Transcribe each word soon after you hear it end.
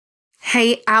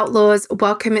Hey, Outlaws,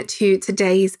 welcome to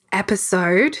today's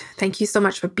episode. Thank you so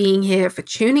much for being here, for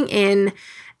tuning in,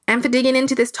 and for digging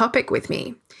into this topic with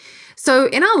me. So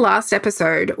in our last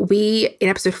episode, in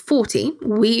episode 40,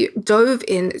 we dove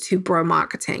into bro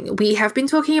marketing. We have been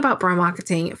talking about bro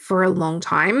marketing for a long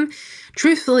time.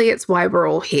 Truthfully, it's why we're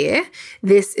all here.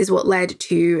 This is what led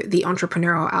to the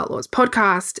Entrepreneurial Outlaws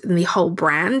podcast and the whole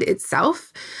brand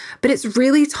itself. But it's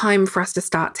really time for us to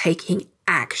start taking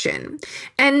action.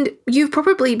 And you've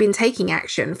probably been taking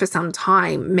action for some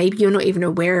time. Maybe you're not even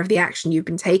aware of the action you've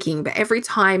been taking, but every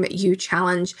time you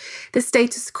challenge the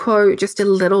status quo just a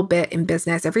little bit in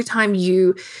business, every time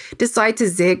you decide to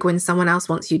zig when someone else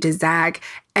wants you to zag,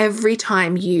 every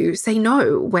time you say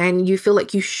no when you feel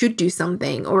like you should do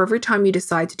something, or every time you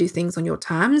decide to do things on your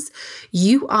terms,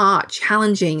 you are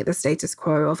challenging the status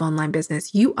quo of online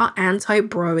business. You are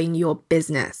anti-broing your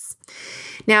business.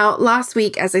 Now, last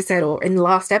week, as I said, or in the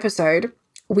last episode,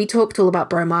 we talked all about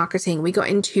bro marketing. We got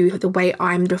into the way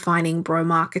I'm defining bro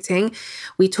marketing.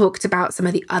 We talked about some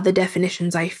of the other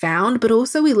definitions I found, but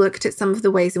also we looked at some of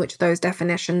the ways in which those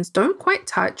definitions don't quite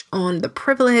touch on the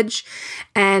privilege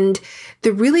and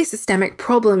the really systemic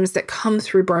problems that come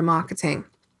through bro marketing.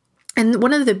 And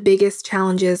one of the biggest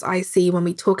challenges I see when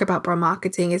we talk about bro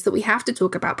marketing is that we have to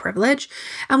talk about privilege.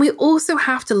 And we also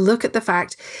have to look at the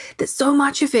fact that so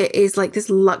much of it is like this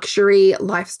luxury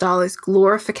lifestyle, this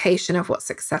glorification of what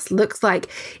success looks like.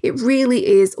 It really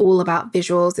is all about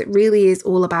visuals. It really is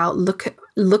all about look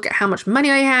at how much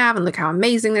money I have and look how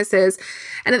amazing this is.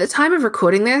 And at the time of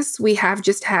recording this, we have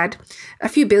just had a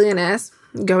few billionaires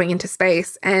going into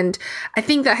space. And I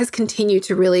think that has continued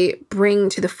to really bring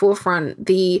to the forefront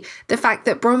the fact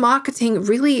that bro marketing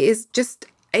really is just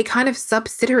a kind of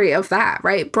subsidiary of that,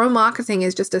 right? Bro marketing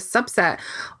is just a subset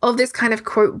of this kind of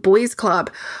quote boys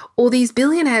club, or these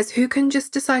billionaires who can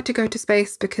just decide to go to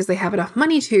space because they have enough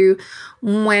money to,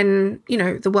 when,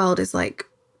 the world is like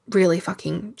really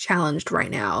fucking challenged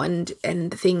right now and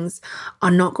things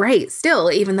are not great still,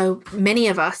 even though many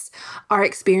of us are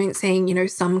experiencing,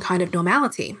 some kind of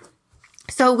normality.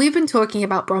 So we've been talking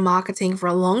about bro marketing for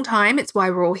a long time. It's why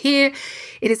we're all here.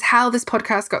 It is how this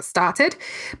podcast got started,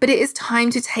 but it is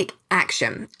time to take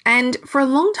action. And for a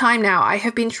long time now, I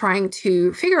have been trying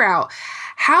to figure out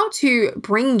how to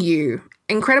bring you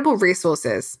incredible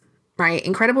resources, right?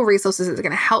 Incredible resources that are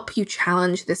going to help you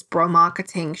challenge this bro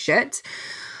marketing shit,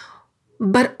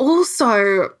 but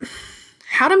also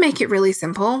how to make it really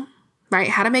simple, right?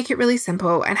 How to make it really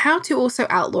simple, and how to also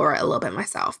outlaw it a little bit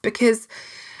myself. Because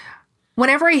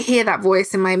whenever I hear that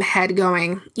voice in my head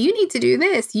going, you need to do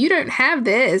this, you don't have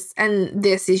this, and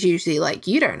this is usually like,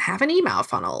 you don't have an email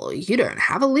funnel, or you don't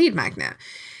have a lead magnet.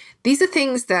 These are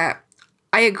things that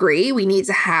I agree we need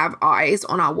to have eyes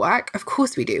on our work. Of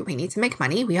course we do. We need to make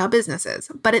money. We are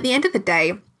businesses. But at the end of the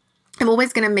day, I'm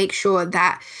always going to make sure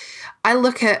that I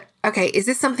look at, okay, is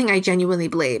this something I genuinely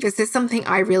believe? Is this something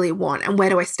I really want? And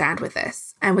where do I stand with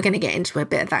this? And we're going to get into a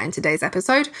bit of that in today's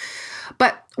episode.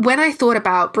 But when I thought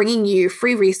about bringing you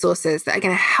free resources that are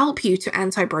going to help you to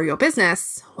anti-bro your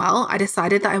business, well, I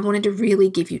decided that I wanted to really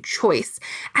give you choice.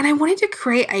 And I wanted to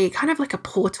create a kind of like a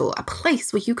portal, a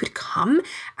place where you could come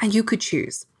and you could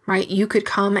choose, right? You could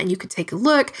come and you could take a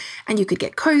look and you could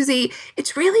get cozy.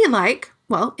 It's really like,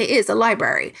 well, it is a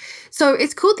library. So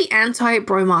it's called the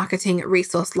Anti-Bro Marketing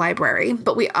Resource Library,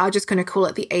 but we are just going to call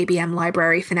it the ABM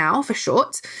Library for now, for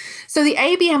short. So the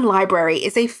ABM Library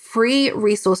is a free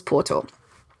resource portal.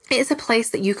 It is a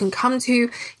place that you can come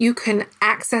to. You can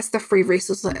access the free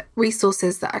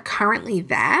resources that are currently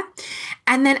there.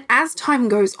 And then as time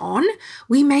goes on,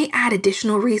 we may add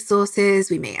additional resources.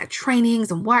 We may add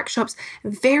trainings and workshops,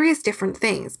 various different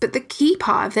things. But the key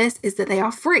part of this is that they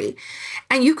are free.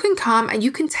 And you can come and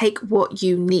you can take what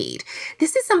you need.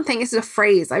 This is a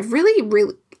phrase I've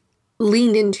really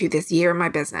leaned into this year in my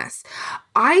business.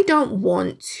 I don't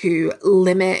want to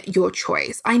limit your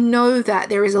choice. I know that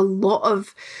there is a lot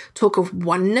of talk of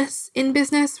oneness in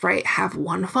business, right? Have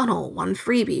one funnel, one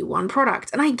freebie, one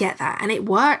product. And I get that. And it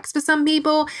works for some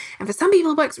people. And for some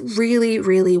people, it works really,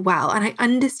 really well. And I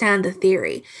understand the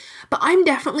theory. But I'm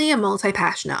definitely a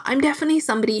multi-passionate. I'm definitely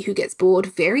somebody who gets bored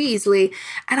very easily.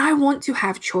 And I want to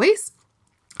have choice.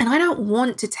 And I don't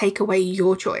want to take away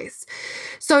your choice.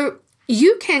 So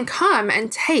you can come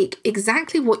and take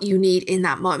exactly what you need in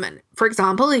that moment. For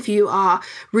example, if you are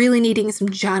really needing some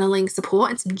journaling support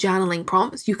and some journaling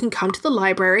prompts, you can come to the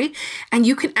library and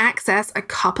you can access a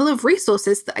couple of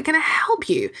resources that are going to help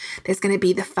you. There's going to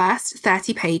be the first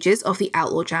 30 pages of the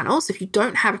Outlaw Journal. So if you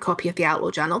don't have a copy of the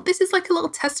Outlaw Journal, this is like a little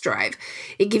test drive.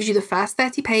 It gives you the first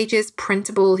 30 pages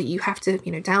printable that you have to,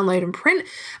 download and print,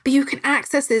 but you can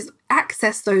access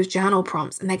those journal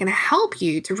prompts, and they're going to help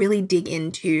you to really dig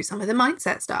into some of the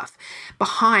mindset stuff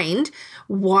behind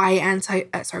why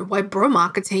bro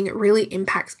marketing really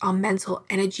impacts our mental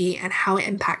energy and how it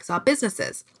impacts our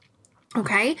businesses.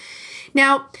 Okay.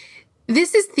 Now,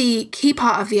 this is the key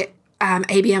part of the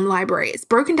ABM library. It's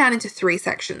broken down into 3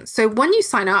 sections. So when you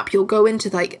sign up, you'll go into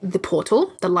the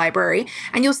portal, the library,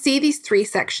 and you'll see these 3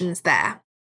 sections there.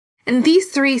 And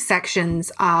these 3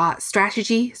 sections are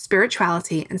strategy,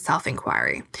 spirituality, and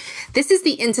self-inquiry. This is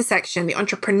the intersection, the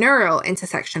entrepreneurial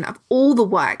intersection of all the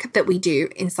work that we do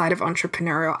inside of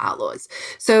Entrepreneurial Outlaws.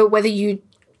 So whether you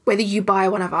buy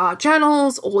one of our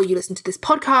journals, or you listen to this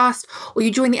podcast, or you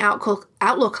join the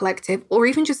Outlaw Collective, or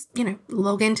even just,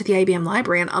 log into the ABM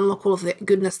library and unlock all of the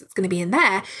goodness that's going to be in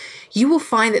there, you will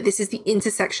find that this is the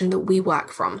intersection that we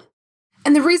work from.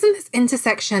 And the reason this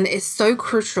intersection is so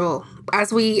crucial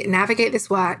as we navigate this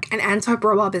work and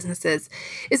anti-bro our businesses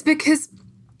is because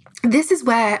this is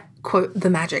where, quote,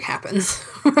 the magic happens,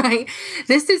 right?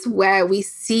 This is where we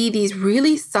see these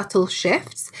really subtle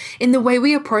shifts in the way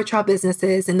we approach our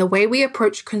businesses, in the way we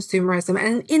approach consumerism,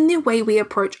 and in the way we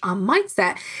approach our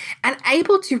mindset, and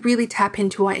able to really tap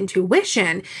into our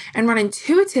intuition and run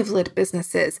intuitive-led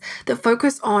businesses that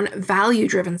focus on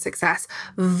value-driven success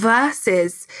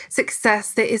versus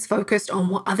success that is focused on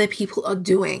what other people are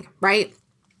doing, right?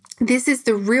 This is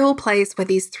the real place where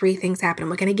these 3 things happen.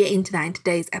 We're going to get into that in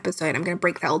today's episode. I'm going to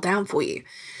break that all down for you.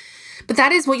 But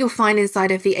that is what you'll find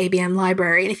inside of the ABM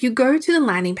library. And if you go to the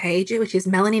landing page, which is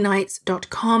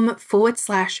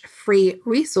melanieknights.com/free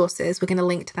resources, we're going to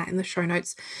link to that in the show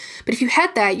notes. But if you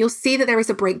head there, you'll see that there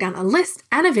is a breakdown, a list,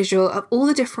 and a visual of all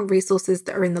the different resources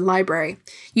that are in the library.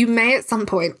 You may at some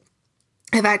point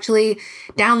have actually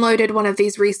downloaded one of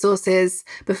these resources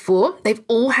before. They've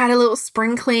all had a little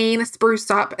spring clean, a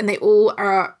spruce up, and they all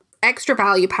are extra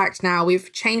value packed now. We've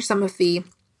changed some of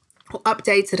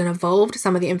updated and evolved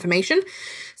some of the information.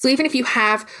 So even if you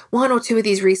have 1 or 2 of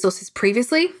these resources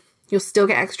previously, you'll still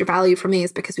get extra value from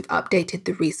these because we've updated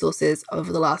the resources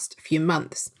over the last few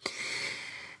months.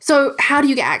 So how do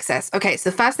you get access? Okay, so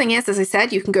the first thing is, as I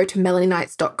said, you can go to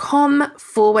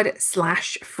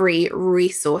melanieknights.com/free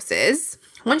resources.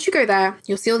 Once you go there,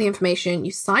 you'll see all the information,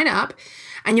 you sign up,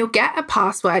 and you'll get a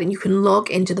password and you can log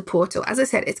into the portal. As I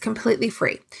said, it's completely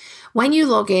free. When you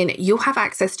log in, you'll have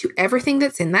access to everything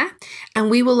that's in there, and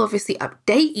we will obviously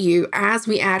update you as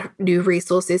we add new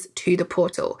resources to the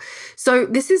portal. So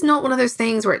this is not one of those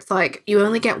things where it's like you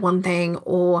only get one thing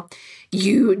or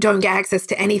you don't get access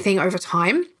to anything over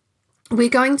time. We're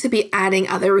going to be adding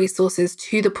other resources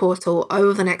to the portal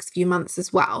over the next few months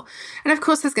as well. And of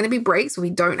course, there's going to be breaks where we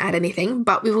don't add anything,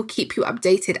 but we will keep you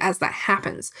updated as that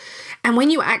happens. And when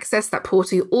you access that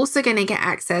portal, you're also going to get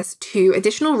access to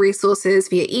additional resources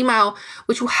via email,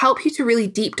 which will help you to really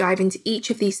deep dive into each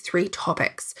of these 3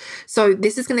 topics. So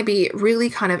this is going to be really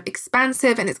kind of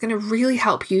expansive, and it's going to really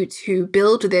help you to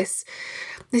build this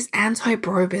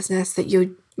anti-bro business that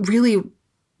you really,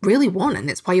 really want. And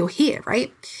it's why you're here,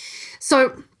 right?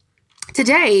 So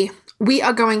today we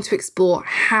are going to explore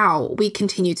how we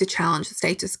continue to challenge the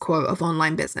status quo of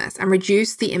online business and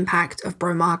reduce the impact of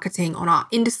bro marketing on our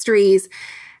industries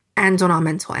and on our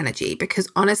mental energy. Because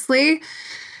honestly,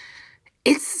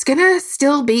 it's going to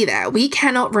still be there. We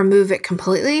cannot remove it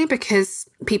completely because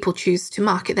people choose to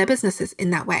market their businesses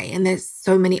in that way. And there's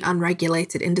so many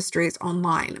unregulated industries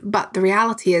online. But the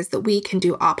reality is that we can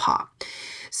do our part.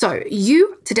 So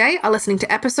you today are listening to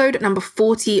episode number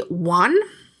 41.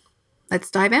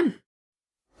 Let's dive in.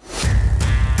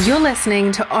 You're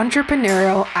listening to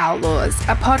Entrepreneurial Outlaws,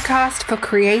 a podcast for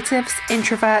creatives,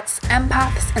 introverts,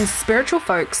 empaths, and spiritual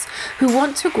folks who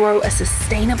want to grow a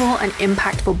sustainable and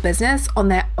impactful business on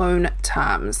their own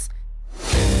terms.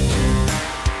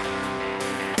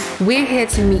 We're here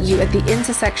to meet you at the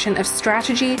intersection of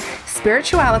strategy,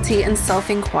 spirituality, and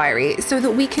self-inquiry so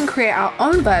that we can create our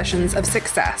own versions of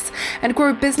success and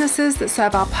grow businesses that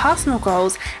serve our personal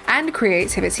goals and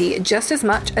creativity just as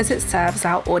much as it serves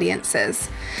our audiences.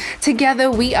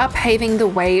 Together, we are paving the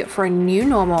way for a new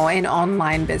normal in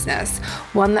online business,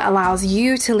 one that allows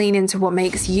you to lean into what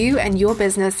makes you and your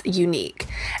business unique.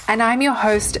 And I'm your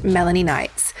host, Melanie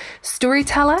Knights,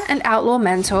 storyteller and outlaw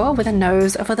mentor with a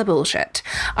nose for the bullshit.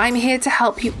 I'm I'm here to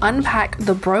help you unpack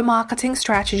the bro marketing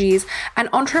strategies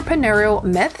and entrepreneurial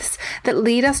myths that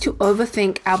lead us to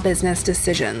overthink our business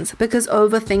decisions, because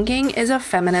overthinking is a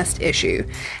feminist issue.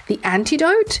 The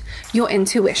antidote? Your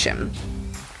intuition.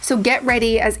 So get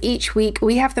ready, as each week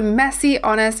we have the messy,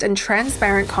 honest, and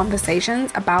transparent conversations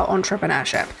about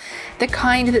entrepreneurship, the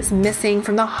kind that's missing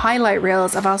from the highlight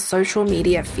reels of our social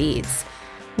media feeds.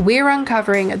 We're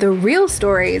uncovering the real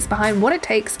stories behind what it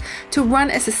takes to run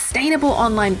a sustainable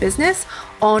online business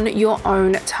on your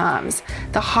own terms,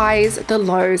 the highs, the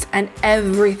lows, and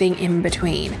everything in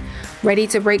between. Ready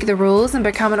to break the rules and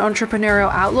become an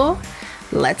entrepreneurial outlaw?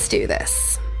 Let's do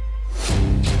this.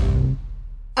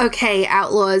 Okay,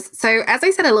 outlaws. So as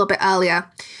I said a little bit earlier,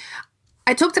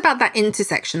 I talked about that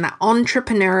intersection, that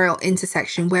entrepreneurial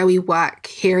intersection where we work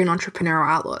here in Entrepreneurial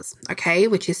Outlaws, okay,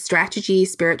 which is strategy,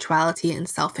 spirituality, and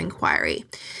self-inquiry.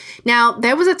 Now,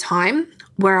 there was a time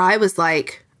where I was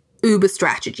like uber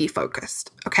strategy focused,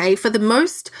 okay? For the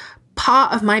most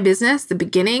part of my business, the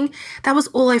beginning, that was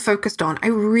all I focused on. I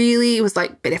really was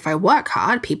like, but if I work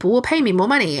hard, people will pay me more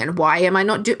money. And why am I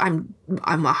not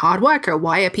I'm a hard worker.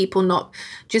 Why are people not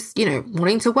just,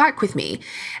 wanting to work with me?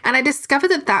 And I discovered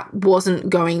that that wasn't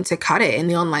going to cut it in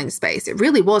the online space. It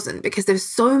really wasn't, because there's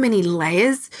so many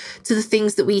layers to the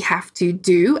things that we have to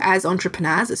do as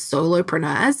entrepreneurs, as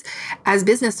solopreneurs, as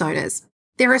business owners.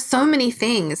 There are so many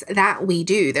things that we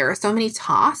do. There are so many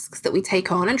tasks that we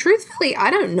take on. And truthfully, I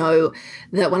don't know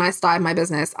that when I started my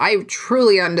business, I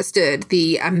truly understood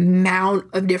the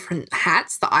amount of different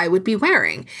hats that I would be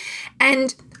wearing.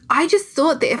 And I just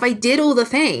thought that if I did all the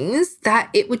things,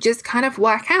 that it would just kind of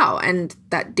work out. And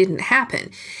that didn't happen.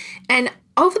 And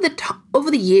over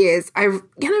the years, I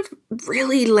kind of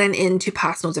really lent into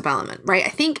personal development, right? I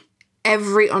think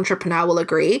every entrepreneur will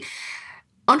agree.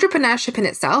 Entrepreneurship in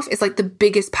itself is like the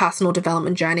biggest personal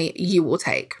development journey you will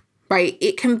take, right?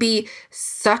 It can be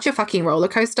such a fucking roller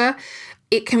coaster.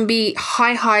 It can be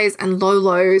high highs and low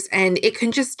lows, and it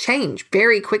can just change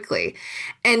very quickly.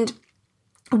 And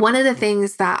one of the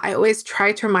things that I always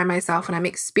try to remind myself when I'm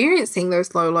experiencing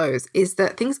those low lows is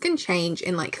that things can change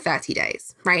in like 30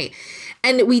 days, right?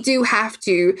 And we do have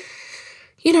to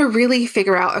really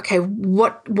figure out, okay,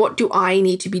 what do I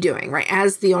need to be doing, right?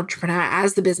 As the entrepreneur,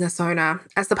 as the business owner,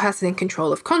 as the person in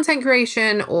control of content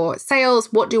creation or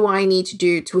sales, what do I need to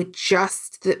do to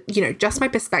adjust just my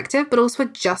perspective, but also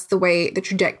adjust the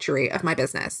trajectory of my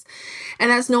business?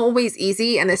 And that's not always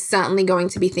easy. And there's certainly going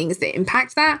to be things that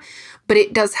impact that, but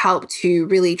it does help to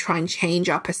really try and change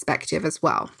our perspective as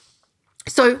well.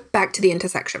 So back to the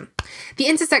intersection. The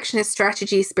intersection is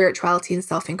strategy, spirituality, and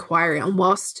self-inquiry. And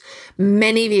whilst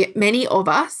many of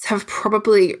us have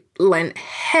probably lent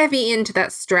heavy into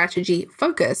that strategy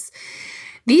focus,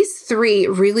 these three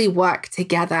really work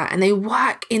together, and they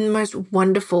work in the most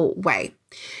wonderful way.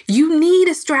 You need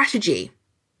a strategy.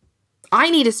 I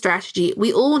need a strategy.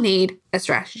 We all need a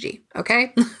strategy,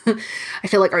 okay? I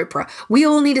feel like Oprah. We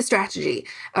all need a strategy,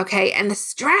 okay? And the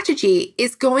strategy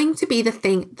is going to be the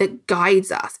thing that guides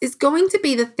us. It's going to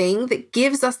be the thing that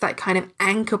gives us that kind of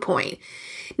anchor point.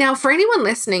 Now, for anyone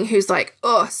listening who's like,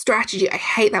 oh, strategy, I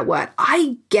hate that word.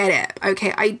 I get it,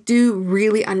 okay? I do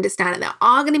really understand it. There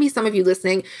are going to be some of you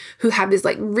listening who have this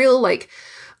real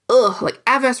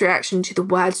adverse reaction to the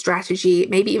word strategy,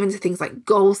 maybe even to things like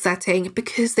goal setting,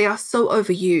 because they are so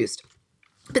overused.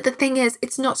 But the thing is,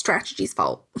 it's not strategy's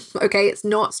fault, okay? It's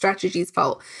not strategy's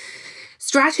fault.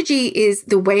 Strategy is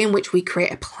the way in which we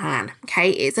create a plan,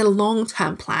 okay? It's a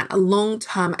long-term plan, a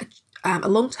long-term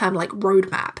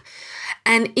roadmap.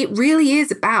 And it really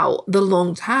is about the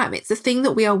long term. It's the thing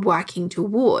that we are working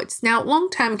towards. Now,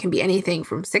 long term can be anything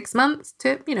from 6 months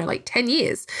to, 10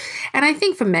 years. And I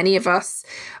think for many of us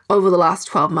over the last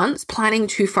 12 months, planning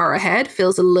too far ahead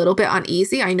feels a little bit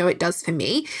uneasy. I know it does for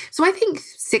me. So I think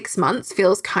 6 months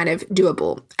feels kind of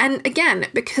doable. And again,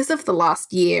 because of the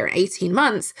last year, 18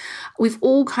 months, we've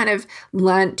all kind of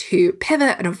learned to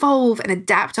pivot and evolve and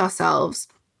adapt ourselves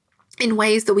in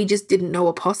ways that we just didn't know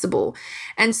were possible.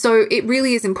 And so it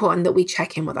really is important that we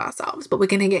check in with ourselves, but we're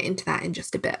going to get into that in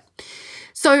just a bit.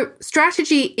 So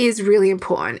strategy is really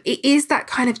important. It is that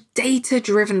kind of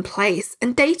data-driven place,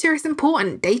 and data is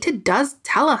important. Data does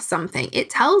tell us something. It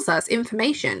tells us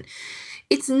information.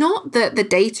 It's not that the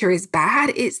data is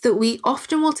bad, it's that we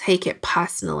often will take it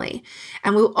personally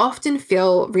and we'll often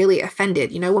feel really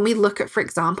offended. When we look at, for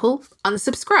example,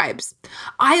 unsubscribes,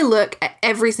 I look at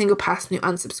every single person who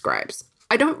unsubscribes.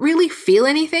 I don't really feel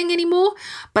anything anymore,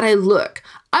 but I look.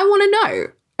 I want to know,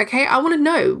 Okay, I want to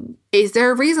know, is there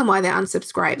a reason why they're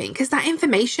unsubscribing? Because that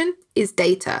information is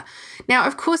data. Now,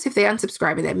 of course, if they're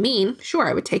unsubscribing, they're mean. Sure,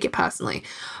 I would take it personally.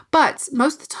 But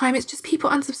most of the time, it's just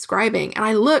people unsubscribing. And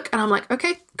I look and I'm like,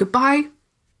 okay, goodbye.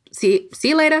 See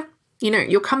you later.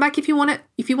 You'll come back if you want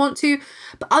to.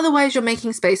 But otherwise, you're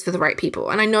making space for the right people.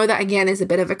 And I know that, again, is a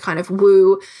bit of a kind of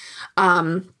woo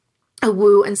and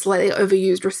slightly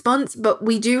overused response, but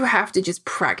we do have to just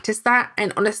practice that.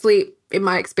 And honestly, in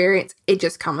my experience, it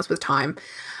just comes with time.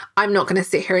 I'm not going to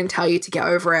sit here and tell you to get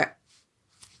over it.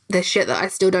 There's shit that I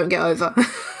still don't get over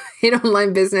in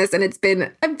online business, and it's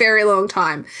been a very long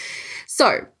time.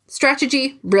 So,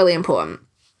 strategy, really important.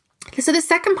 So the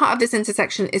second part of this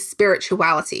intersection is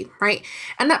spirituality, right?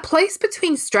 And that place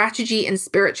between strategy and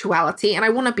spirituality, and I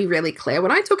want to be really clear,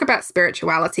 when I talk about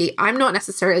spirituality, I'm not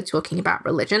necessarily talking about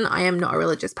religion. I am not a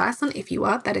religious person. If you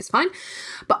are, that is fine,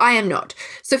 but I am not.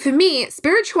 So for me,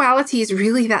 spirituality is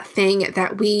really that thing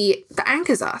that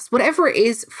anchors us, whatever it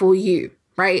is for you,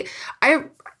 right?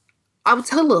 I'll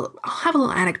have a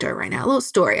little anecdote right now, a little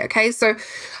story, okay? So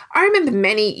I remember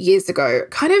many years ago,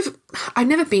 I've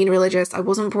never been religious. I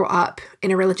wasn't brought up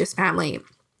in a religious family,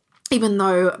 even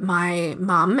though my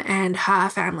mum and her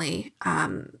family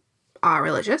are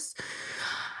religious.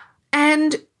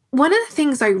 And one of the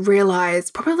things I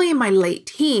realized probably in my late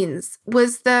teens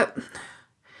was that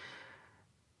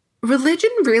religion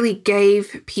really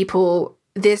gave people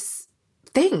this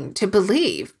thing to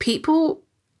believe.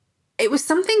 It was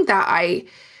something that I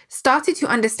started to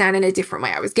understand in a different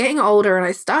way. I was getting older and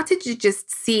I started to just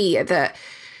see that,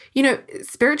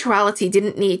 spirituality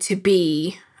didn't need to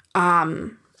be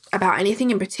about anything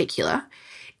in particular.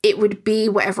 It would be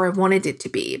whatever I wanted it to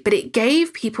be. But it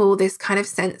gave people this kind of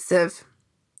sense of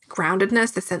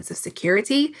groundedness, the sense of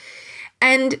security.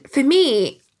 And for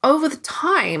me, over the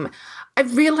time,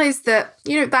 I've realized that,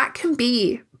 that can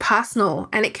be personal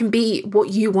and it can be what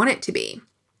you want it to be.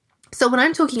 So when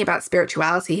I'm talking about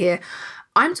spirituality here,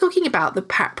 I'm talking about the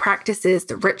practices,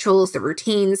 the rituals, the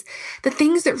routines, the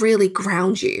things that really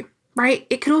ground you, right?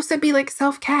 It could also be like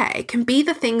self-care. It can be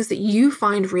the things that you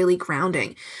find really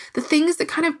grounding, the things that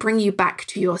kind of bring you back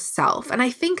to yourself. And I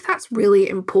think that's really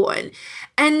important.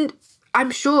 And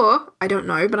I'm sure, I don't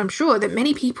know, but I'm sure that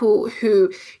many people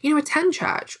who, attend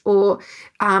church or,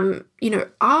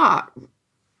 are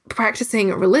practicing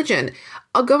religion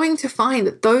are going to find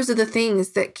that those are the things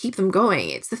that keep them going.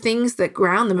 It's the things that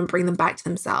ground them and bring them back to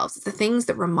themselves. It's the things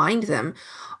that remind them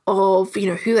of,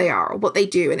 who they are or what they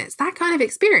do. And it's that kind of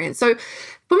experience. So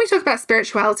when we talk about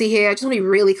spirituality here, I just want to be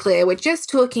really clear. We're just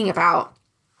talking about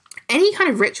any kind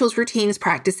of rituals, routines,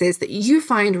 practices that you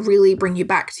find really bring you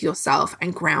back to yourself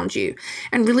and ground you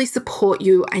and really support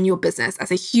you and your business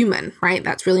as a human, right?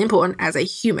 That's really important as a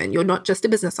human. You're not just a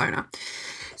business owner.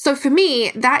 So for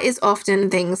me, that is often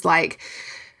things like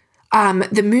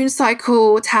the moon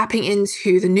cycle, tapping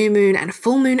into the new moon and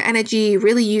full moon energy,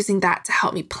 really using that to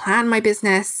help me plan my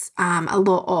business. A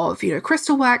lot of,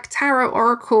 crystal work, tarot,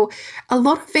 oracle, a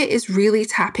lot of it is really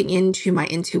tapping into my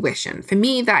intuition. For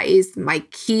me, that is my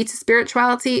key to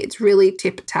spirituality. It's really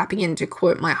tapping into,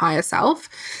 quote, my higher self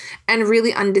and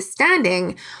really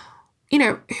understanding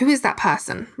who is that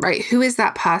person, right? Who is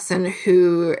that person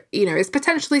who, is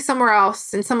potentially somewhere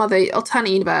else in some other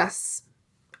alternate universe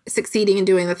succeeding and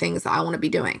doing the things that I want to be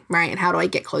doing, right? And how do I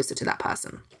get closer to that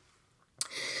person?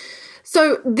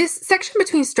 So this section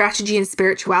between strategy and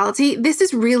spirituality, this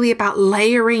is really about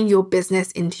layering your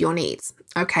business into your needs,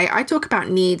 okay? I talk about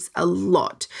needs a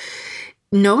lot.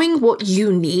 Knowing what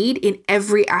you need in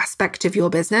every aspect of your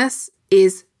business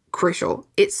is crucial.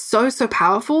 It's so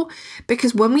powerful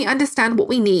because when we understand what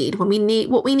we need from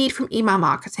email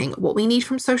marketing, what we need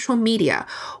from social media,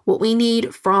 what we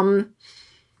need from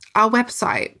our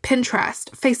website, Pinterest,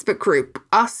 Facebook group,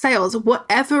 our sales,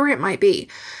 whatever it might be,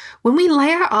 when we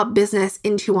lay out our business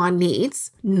into our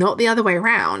needs, not the other way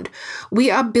around,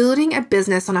 we are building a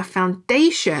business on a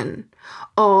foundation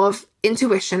of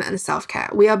intuition and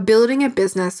self-care. We are building a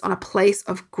business on a place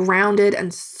of grounded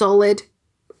and solid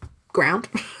ground.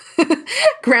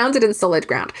 Grounded and solid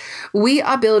ground. We're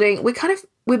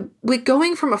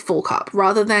going from a full cup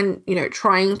rather than,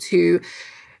 trying to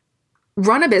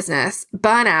run a business,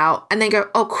 burn out, and then go,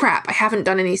 oh crap, I haven't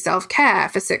done any self-care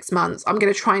for 6 months. I'm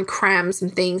going to try and cram some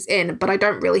things in, but I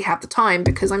don't really have the time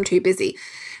because I'm too busy.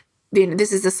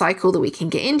 This is the cycle that we can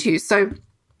get into. So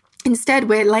instead,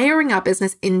 we're layering our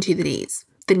business into the needs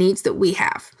that we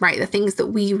have, right? The things that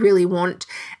we really want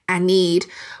and need,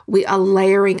 we are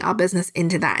layering our business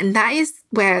into that. And that is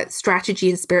where strategy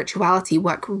and spirituality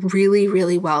work really,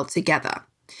 really well together.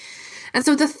 And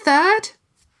so the third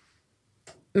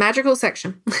magical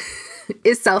section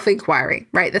is self-inquiry,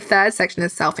 right? The third section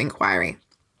is self-inquiry.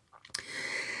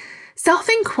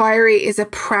 Self-inquiry is a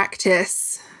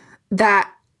practice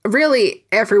that really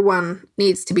everyone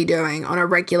needs to be doing on a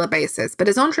regular basis. But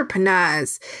as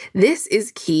entrepreneurs, this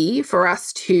is key for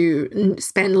us to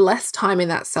spend less time in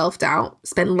that self-doubt,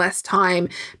 spend less time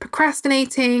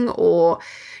procrastinating or,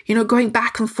 going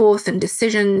back and forth in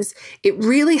decisions. It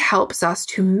really helps us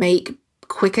to make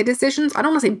quicker decisions. I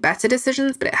don't want to say better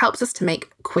decisions, but it helps us to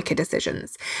make quicker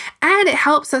decisions. And it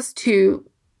helps us to,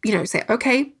 say,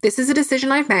 okay, this is a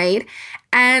decision I've made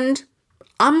and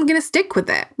I'm going to stick with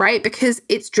it, right? Because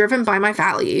it's driven by my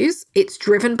values. It's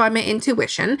driven by my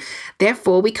intuition.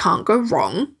 Therefore, we can't go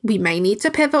wrong. We may need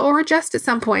to pivot or adjust at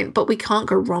some point, but we can't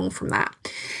go wrong from that.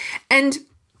 And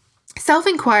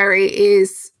self-inquiry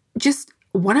is just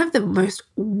one of the most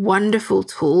wonderful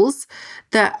tools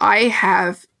that I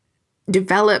have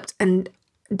developed and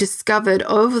discovered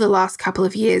over the last couple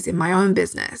of years in my own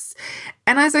business.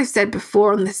 And as I've said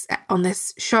before on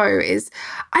this show, is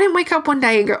I didn't wake up one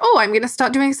day and go, oh, I'm going to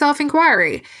start doing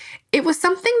self-inquiry. It was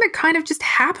something that kind of just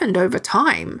happened over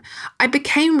time. I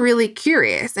became really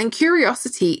curious, and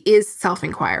curiosity is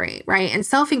self-inquiry, right? And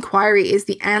self-inquiry is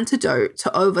the antidote to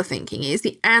overthinking, it is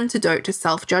the antidote to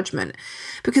self-judgment.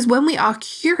 Because when we are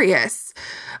curious,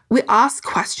 we ask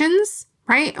questions,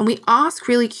 right? And we ask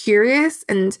really curious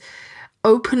and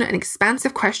open and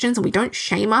expansive questions, and we don't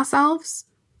shame ourselves.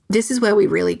 This is where we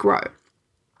really grow.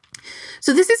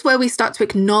 So this is where we start to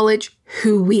acknowledge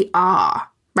who we are,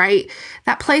 right?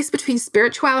 That place between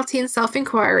spirituality and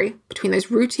self-inquiry, between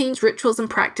those routines, rituals, and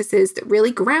practices that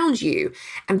really ground you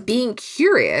and being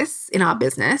curious in our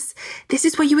business, this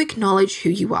is where you acknowledge who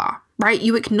you are, right?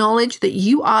 You acknowledge that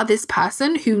you are this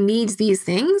person who needs these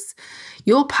things,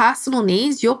 your personal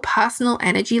needs, your personal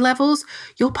energy levels,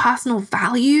 your personal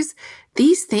values.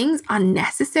 These things are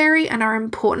necessary and are an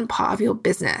important part of your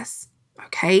business,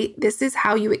 okay? This is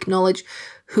how you acknowledge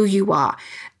who you are.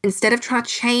 Instead of trying to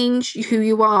change who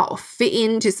you are or fit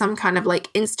into some kind of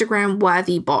like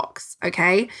Instagram-worthy box,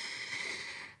 okay?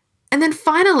 And then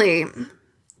finally,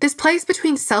 this place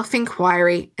between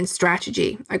self-inquiry and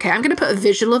strategy, okay? I'm going to put a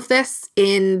visual of this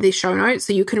in the show notes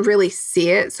so you can really see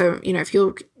it. So, if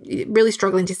you're really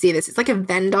struggling to see this, it's like a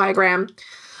Venn diagram,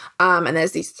 and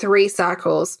there's these 3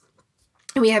 circles.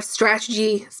 And we have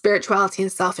strategy, spirituality,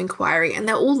 and self-inquiry, and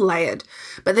they're all layered.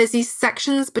 But there's these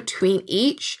sections between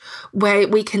each where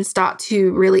we can start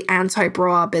to really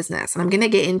anti-bro our business. And I'm going to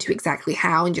get into exactly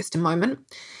how in just a moment.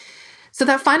 So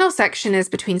that final section is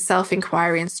between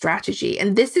self-inquiry and strategy.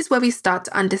 And this is where we start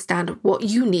to understand what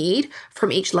you need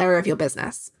from each layer of your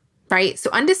business, right? So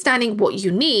understanding what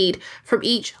you need from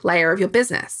each layer of your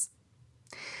business.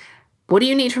 What do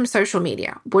you need from social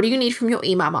media? What do you need from your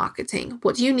email marketing?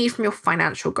 What do you need from your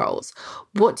financial goals?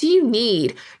 What do you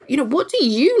need? What do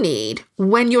you need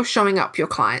when you're showing up your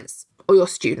clients or your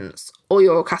students or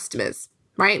your customers,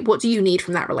 right? What do you need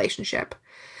from that relationship?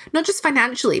 Not just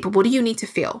financially, but what do you need to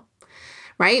feel,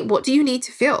 right? What do you need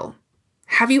to feel?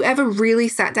 Have you ever really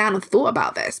sat down and thought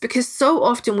about this? Because so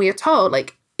often we are told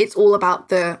it's all about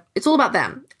them.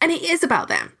 And it is about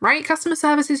them, right? Customer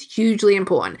service is hugely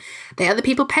important. They are the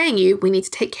people paying you. We need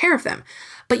to take care of them.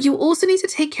 But you also need to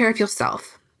take care of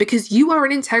yourself because you are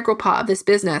an integral part of this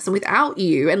business. And without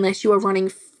you, unless you are running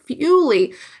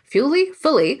fully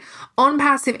on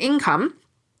passive income,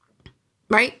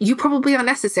 right? You probably are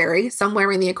necessary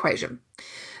somewhere in the equation.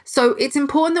 So it's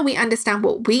important that we understand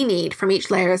what we need from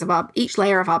each layer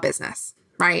of our business,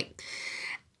 right?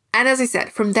 And as I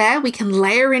said, from there, we can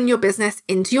layer in your business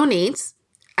into your needs.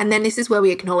 And then this is where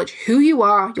we acknowledge who you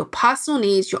are, your personal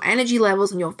needs, your energy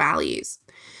levels, and your values.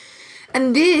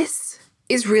 And this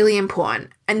is really important.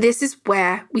 And this is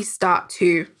where we start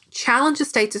to challenge the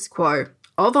status quo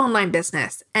of online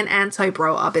business and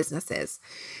anti-bro our businesses.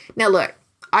 Now, look,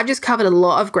 I've just covered a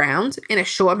lot of ground in a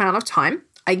short amount of time.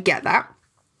 I get that.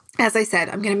 As I said,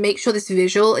 I'm going to make sure this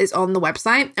visual is on the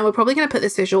website, and we're probably going to put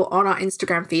this visual on our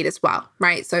Instagram feed as well,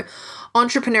 right? So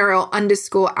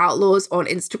entrepreneurial_outlaws on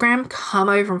Instagram, come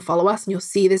over and follow us and you'll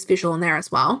see this visual in there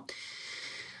as well.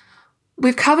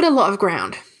 We've covered a lot of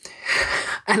ground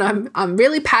and I'm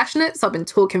really passionate, so I've been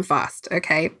talking fast,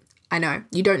 okay? I know,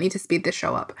 you don't need to speed this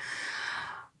show up.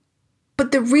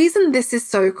 But the reason this is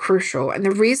so crucial and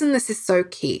the reason this is so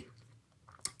key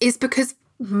is because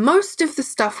most of the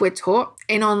stuff we're taught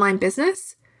in online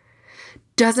business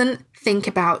doesn't think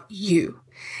about you.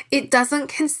 It doesn't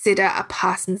consider a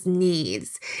person's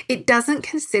needs. It doesn't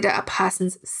consider a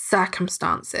person's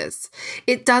circumstances.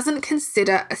 It doesn't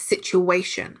consider a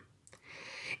situation.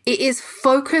 It is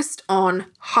focused on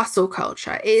hustle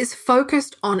culture. It is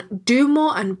focused on do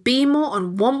more and be more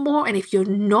and want more. And if you're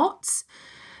not,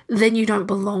 then you don't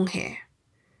belong here.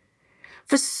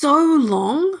 For so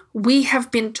long, we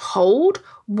have been told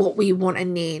what we want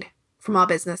and need from our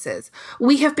businesses.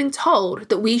 We have been told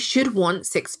that we should want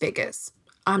 6 figures.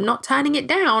 I'm not turning it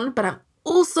down, but I'm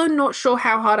also not sure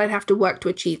how hard I'd have to work to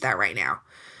achieve that right now.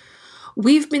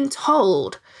 We've been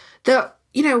told that,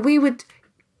 we would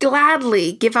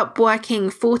gladly give up working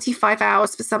 45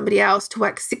 hours for somebody else to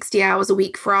work 60 hours a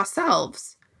week for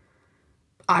ourselves.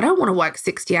 I don't want to work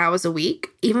 60 hours a week,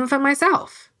 even for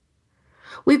myself.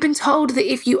 We've been told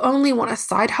that if you only want a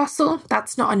side hustle,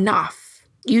 that's not enough.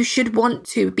 You should want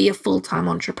to be a full-time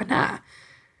entrepreneur.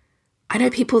 I know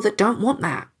people that don't want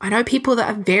that. I know people that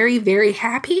are very, very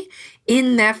happy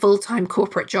in their full-time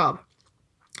corporate job,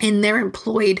 in their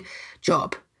employed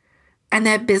job. And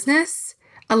their business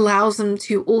allows them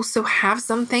to also have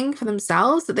something for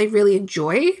themselves that they really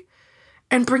enjoy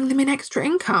and bring them in extra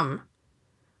income.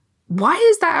 Why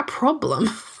is that a problem?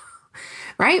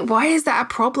 Right? Why is that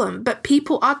a problem? But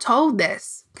people are told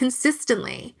this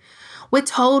consistently. We're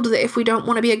told that if we don't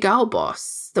want to be a girl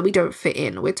boss, that we don't fit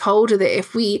in. We're told that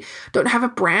if we don't have a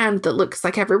brand that looks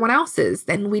like everyone else's,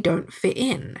 then we don't fit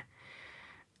in.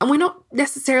 And we're not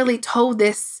necessarily told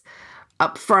this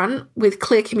up front with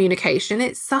clear communication.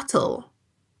 It's subtle.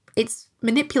 It's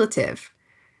manipulative.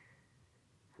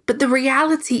 But the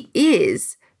reality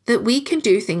is that we can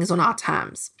do things on our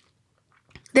terms.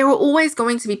 There are always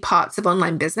going to be parts of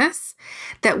online business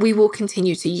that we will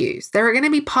continue to use. There are going to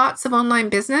be parts of online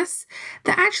business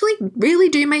that actually really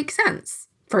do make sense.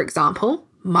 For example,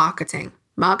 marketing.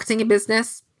 Marketing a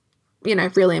business,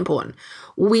 really important.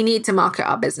 We need to market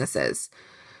our businesses.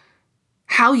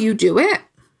 How you do it,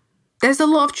 there's a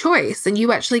lot of choice and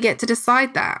you actually get to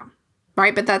decide that,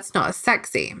 right? But that's not as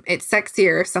sexy. It's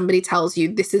sexier if somebody tells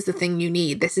you this is the thing you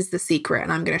need, this is the secret,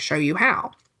 and I'm going to show you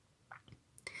how.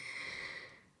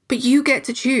 But you get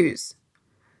to choose.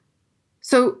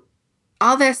 So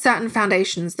are there certain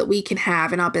foundations that we can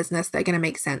have in our business that are going to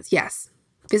make sense? Yes.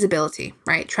 Visibility,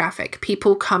 right? Traffic,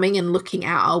 people coming and looking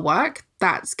at our work,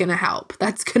 that's going to help.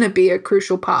 That's going to be a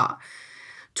crucial part.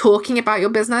 Talking about your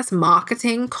business,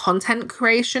 marketing, content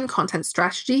creation, content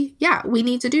strategy. Yeah, we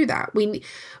need to do that.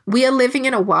 We are living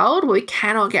in a world where we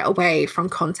cannot get away from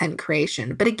content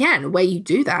creation. But again, where you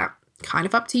do that, kind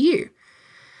of up to you.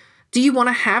 Do you want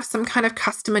to have some kind of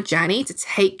customer journey to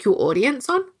take your audience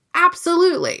on?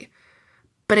 Absolutely.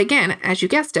 But again, as you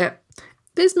guessed it,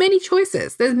 there's many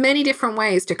choices. There's many different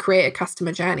ways to create a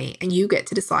customer journey, and you get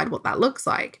to decide what that looks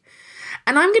like.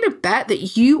 And I'm going to bet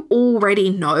that you already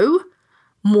know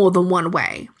more than one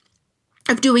way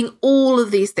of doing all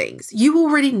of these things. You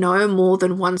already know more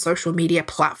than one social media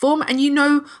platform, and you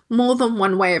know more than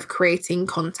one way of creating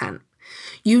content.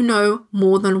 You know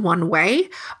more than one way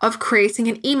of creating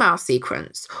an email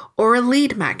sequence or a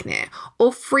lead magnet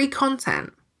or free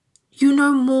content. You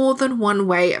know more than one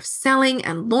way of selling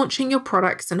and launching your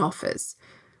products and offers.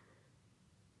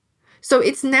 So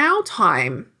it's now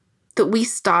time that we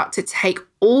start to take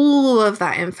all of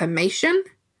that information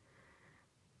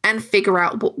and figure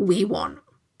out what we want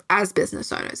as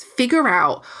business owners. Figure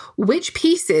out which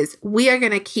pieces we are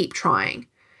going to keep trying.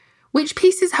 Which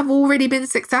pieces have already been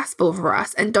successful for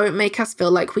us and don't make us feel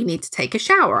like we need to take a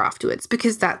shower afterwards,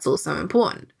 because that's also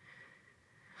important.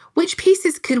 Which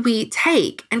pieces could we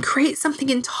take and create something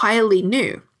entirely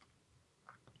new?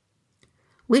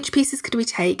 Which pieces could we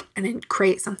take and then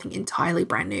create something entirely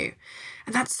brand new?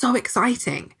 And that's so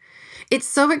exciting. It's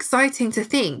so exciting to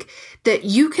think that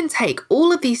you can take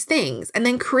all of these things and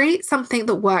then create something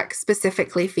that works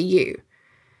specifically for you.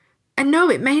 And no,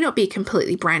 it may not be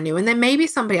completely brand new, and there may be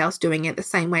somebody else doing it the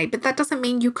same way, but that doesn't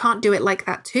mean you can't do it like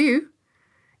that too.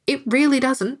 It really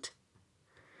doesn't.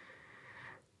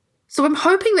 So I'm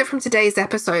hoping that from today's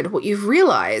episode, what you've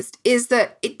realized is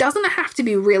that it doesn't have to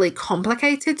be really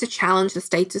complicated to challenge the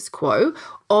status quo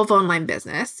of online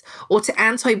business or to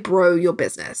anti-bro your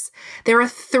business. There are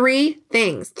 3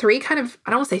 things, I don't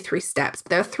want to say 3 steps, but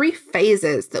there are 3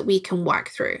 phases that we can work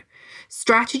through.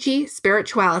 Strategy,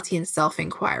 spirituality, and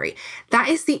self-inquiry. That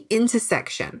is the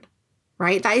intersection,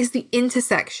 right? That is the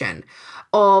intersection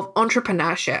of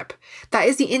entrepreneurship. That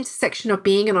is the intersection of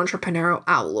being an entrepreneurial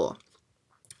outlaw.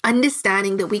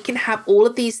 Understanding that we can have all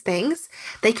of these things,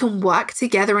 they can work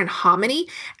together in harmony,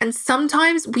 and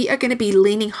sometimes we are going to be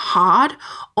leaning hard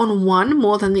on one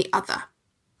more than the other.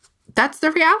 That's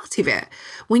the reality of it.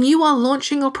 When you are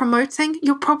launching or promoting,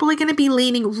 you're probably going to be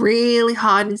leaning really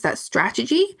hard into that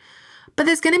strategy, But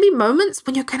there's going to be moments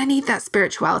when you're going to need that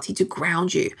spirituality to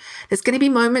ground you. There's going to be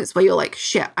moments where you're like,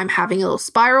 shit, I'm having a little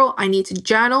spiral. I need to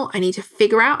journal. I need to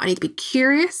figure out. I need to be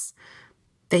curious.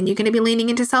 Then you're going to be leaning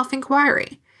into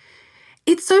self-inquiry.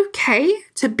 It's okay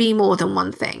to be more than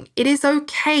one thing. It is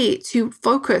okay to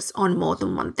focus on more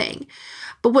than one thing.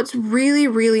 But what's really,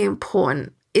 really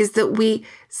important is that we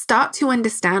start to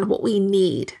understand what we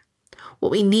need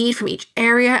from each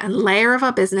area and layer of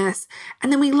our business,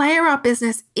 and then we layer our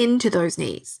business into those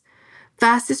needs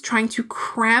versus trying to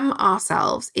cram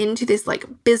ourselves into this like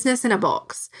business in a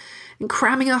box and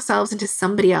cramming ourselves into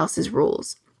somebody else's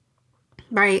rules,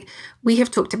 right? We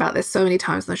have talked about this so many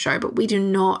times on the show, but we do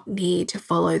not need to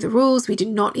follow the rules. We do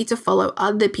not need to follow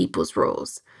other people's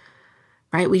rules,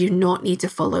 right? We do not need to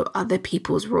follow other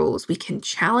people's rules. We can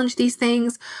challenge these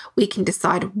things. We can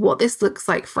decide what this looks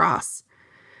like for us.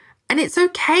 And it's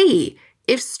okay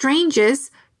if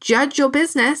strangers judge your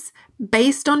business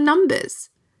based on numbers,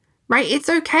 right? It's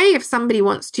okay if somebody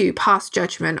wants to pass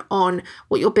judgment on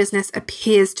what your business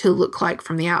appears to look like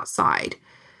from the outside.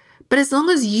 But as long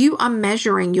as you are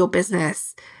measuring your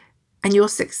business and your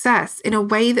success in a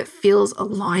way that feels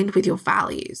aligned with your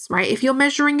values, right? If you're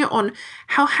measuring it on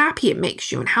how happy it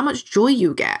makes you and how much joy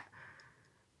you get,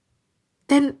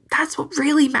 then that's what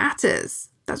really matters.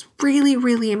 That's really,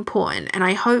 really important. And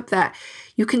I hope that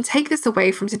you can take this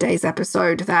away from today's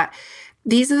episode, that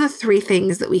these are the 3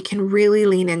 things that we can really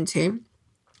lean into.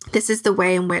 This is the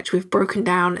way in which we've broken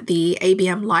down the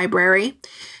ABM library.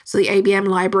 So the ABM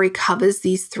library covers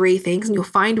these 3 things, and you'll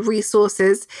find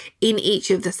resources in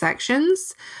each of the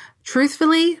sections.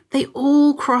 Truthfully, they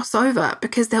all cross over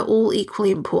because they're all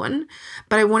equally important.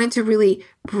 But I wanted to really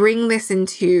bring this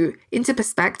into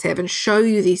perspective and show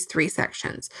you these 3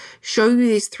 sections, show you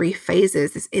these 3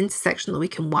 phases, this intersection that we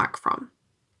can work from,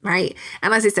 right?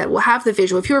 And as I said, we'll have the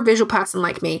visual. If you're a visual person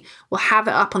like me, we'll have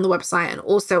it up on the website and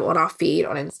also on our feed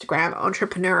on Instagram,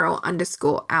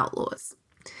 entrepreneurial_outlaws.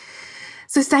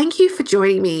 So thank you for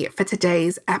joining me for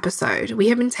today's episode. We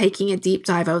have been taking a deep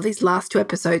dive over these last 2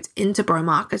 episodes into bro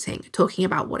marketing, talking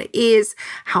about what it is,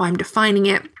 how I'm defining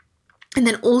it, and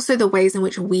then also the ways in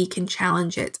which we can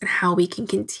challenge it and how we can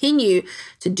continue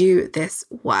to do this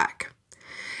work.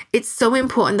 It's so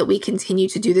important that we continue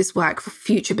to do this work for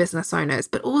future business owners,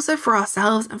 but also for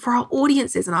ourselves and for our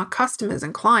audiences and our customers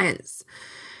and clients.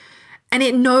 And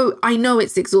I know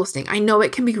it's exhausting. I know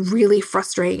it can be really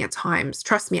frustrating at times.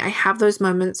 Trust me, I have those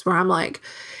moments where I'm like,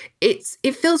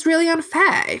 it feels really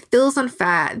unfair. It feels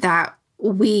unfair that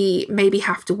we maybe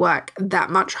have to work that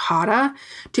much harder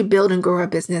to build and grow a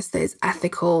business that is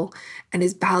ethical and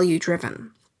is value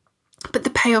driven. But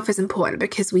the payoff is important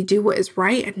because we do what is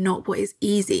right and not what is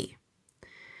easy.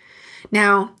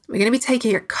 Now, we're going to be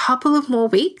taking a couple of more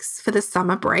weeks for the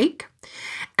summer break,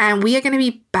 and we are going to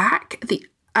be back the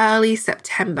early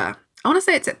September. I want to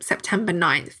say it's September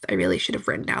 9th. I really should have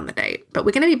written down the date, but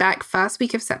we're going to be back first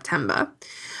week of September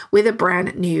with a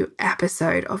brand new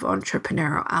episode of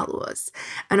Entrepreneurial Outlaws.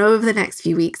 And over the next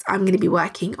few weeks, I'm going to be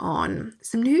working on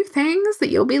some new things that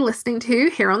you'll be listening to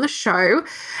here on the show.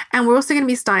 And we're also going to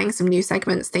be starting some new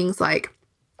segments, things like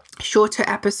shorter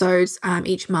episodes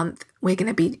each month. We're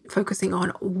going to be focusing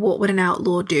on what would an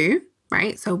outlaw do,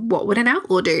 right? So what would an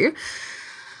outlaw do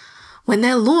when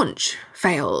their launch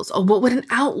fails? Or what would an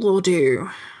outlaw do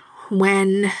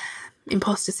when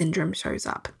imposter syndrome shows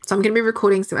up? So I'm going to be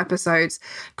recording some episodes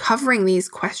covering these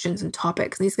questions and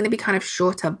topics. And these are going to be kind of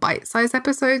shorter bite-sized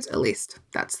episodes. At least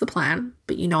that's the plan.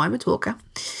 But you know I'm a talker.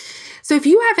 So if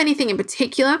you have anything in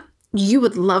particular you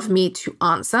would love me to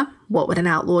answer, what would an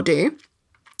outlaw do?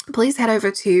 Please head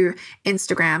over to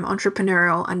Instagram,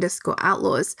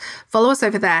 entrepreneurial_outlaws. Follow us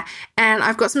over there. And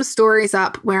I've got some stories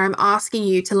up where I'm asking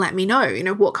you to let me know,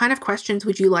 what kind of questions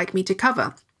would you like me to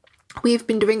cover? We've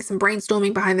been doing some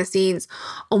brainstorming behind the scenes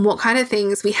on what kind of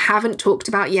things we haven't talked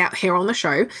about yet here on the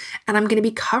show. And I'm going to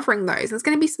be covering those. There's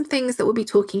going to be some things that we'll be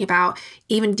talking about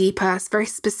even deeper, very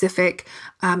specific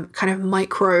kind of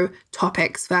micro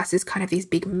topics versus kind of these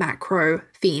big macro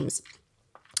themes.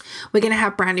 We're going to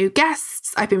have brand new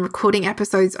guests. I've been recording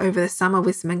episodes over the summer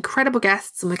with some incredible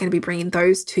guests, and we're going to be bringing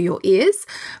those to your ears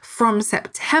from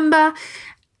September.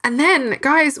 And then,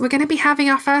 guys, we're going to be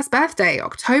having our first birthday,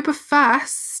 October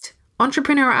 1st.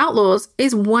 Entrepreneurial Outlaws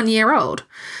is 1 year old,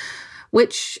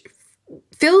 which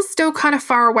feels still kind of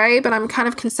far away, but I'm kind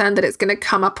of concerned that it's going to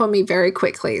come up on me very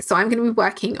quickly. So I'm going to be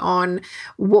working on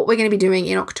what we're going to be doing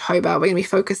in October. We're going to be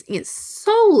focusing it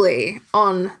solely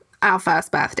on our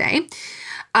first birthday.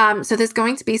 So there's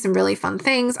going to be some really fun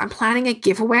things. I'm planning a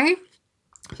giveaway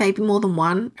maybe more than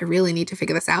one. I really need to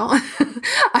figure this out.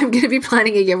 I'm going to be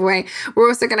planning a giveaway. We're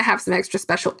also going to have some extra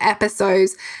special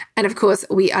episodes. And of course,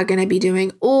 we are going to be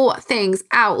doing all things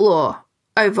outlaw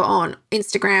over on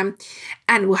Instagram.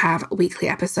 And we'll have weekly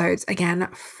episodes again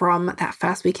from that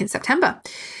first week in September.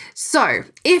 So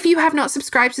if you have not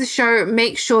subscribed to the show,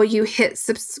 make sure you hit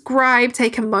subscribe.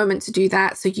 Take a moment to do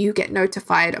that so you get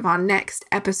notified of our next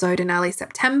episode in early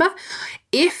September.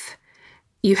 If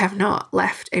you have not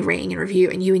left a rating and review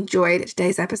and you enjoyed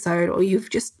today's episode, or you've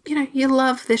just, you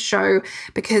love this show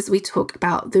because we talk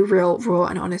about the real, raw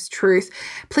and honest truth,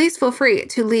 please feel free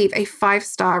to leave a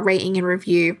 5-star rating and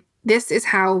review. This is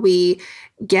how we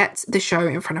get the show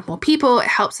in front of more people. It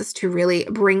helps us to really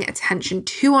bring attention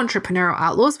to entrepreneurial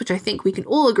outlaws, which I think we can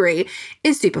all agree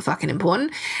is super fucking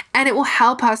important. And it will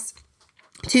help us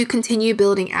to continue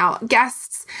building out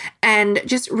guests and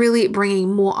just really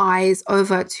bringing more eyes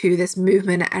over to this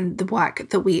movement and the work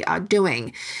that we are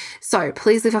doing. So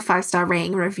please leave a 5-star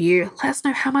rating and review. Let us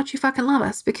know how much you fucking love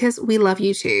us, because we love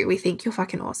you too. We think you're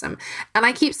fucking awesome. And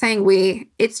I keep saying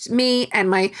it's me and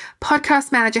my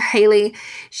podcast manager, Haley.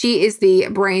 She is the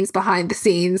brains behind the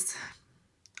scenes.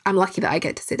 I'm lucky that I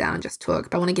get to sit down and just talk,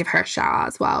 but I want to give her a shout out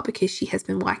as well, because she has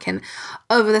been working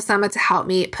over the summer to help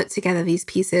me put together these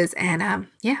pieces. And I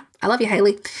love you,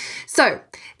 Haley. So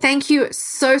thank you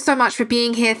so much for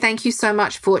being here. Thank you so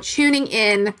much for tuning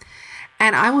in.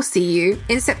 And I will see you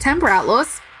in September,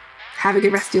 Outlaws. Have a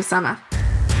good rest of your summer.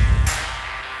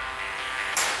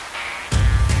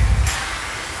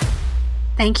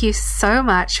 Thank you so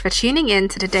much for tuning in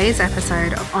to today's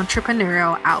episode of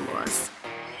Entrepreneurial Outlaws.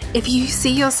 If you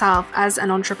see yourself as an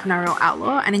entrepreneurial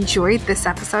outlaw and enjoyed this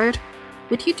episode,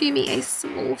 would you do me a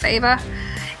small favor?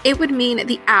 It would mean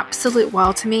the absolute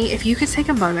world to me if you could take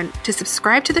a moment to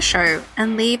subscribe to the show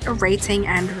and leave a rating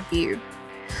and review.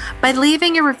 By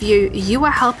leaving a review, you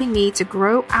are helping me to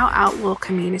grow our outlaw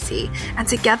community, and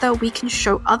together we can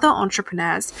show other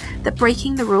entrepreneurs that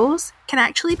breaking the rules can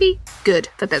actually be good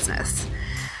for business.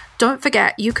 Don't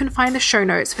forget, you can find the show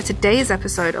notes for today's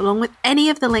episode along with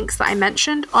any of the links that I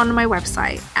mentioned on my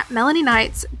website at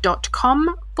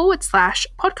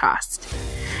melanieknights.com/podcast.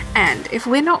 And if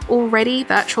we're not already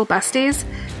virtual besties,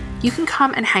 you can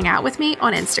come and hang out with me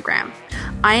on Instagram.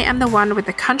 I am the one with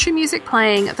the country music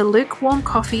playing, the lukewarm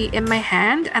coffee in my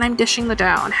hand, and I'm dishing the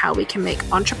dirt on how we can make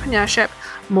entrepreneurship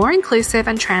more inclusive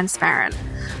and transparent.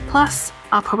 Plus,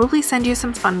 I'll probably send you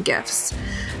some fun gifts.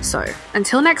 So,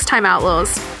 until next time,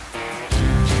 Outlaws.